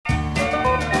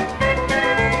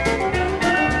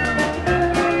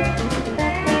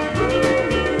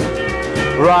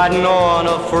Riding on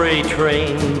a freight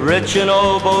train, rich and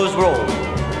hobos roll.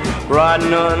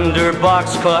 Riding under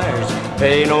boxcars,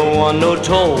 pay no one no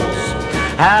tolls.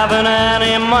 Haven't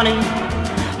any money,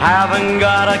 haven't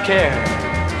got a care.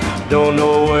 Don't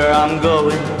know where I'm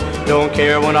going, don't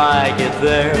care when I get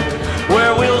there.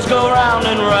 Where wheels go round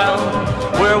and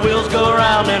round, where wheels go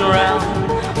round and round.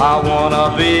 I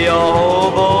wanna be a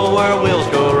hobo where wheels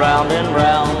go round and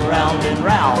round, round and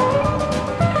round.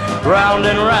 Round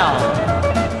and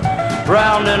round,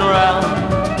 round and round.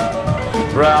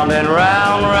 Round and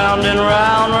round, round and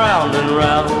round, round and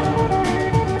round.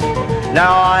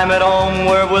 Now I'm at home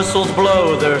where whistles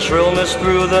blow their shrillness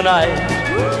through the night.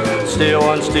 Still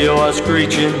and still a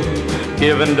screeching,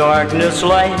 giving darkness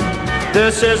light.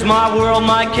 This is my world,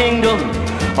 my kingdom,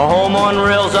 a home on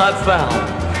rails I've found.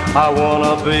 I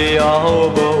wanna be a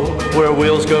hobo where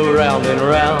wheels go round and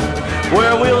round.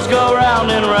 Where wheels go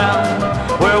round and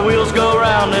round, where wheels go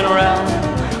round and round.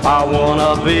 I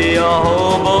wanna be a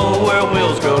hobo where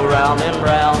wheels go round and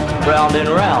round, round and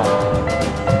round.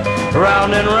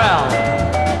 Round and round,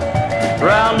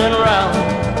 round and round.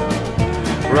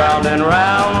 Round and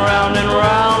round, round and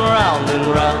round, round and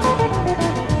round.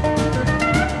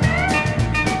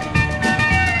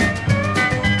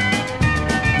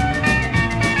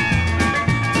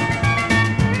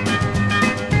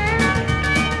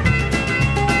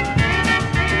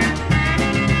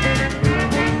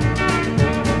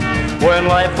 When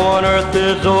life on earth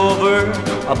is over,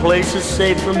 a place is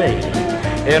safe for me.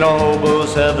 In a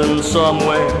hobo's heaven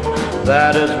somewhere,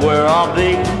 that is where I'll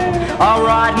be. I'm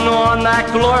riding on that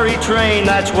glory train,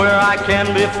 that's where I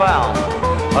can be found.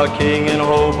 A king in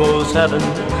hobo's heaven,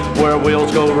 where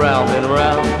wheels go round and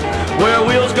round. Where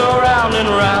wheels go round and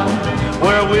round,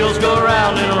 where wheels go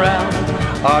round and round.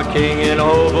 A king in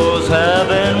hobo's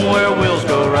heaven, where wheels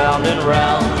go round and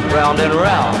round, round and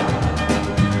round.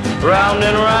 Round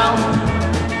and round,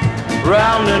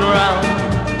 round and round.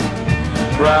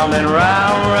 Round and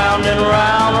round, round and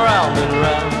round, round and round.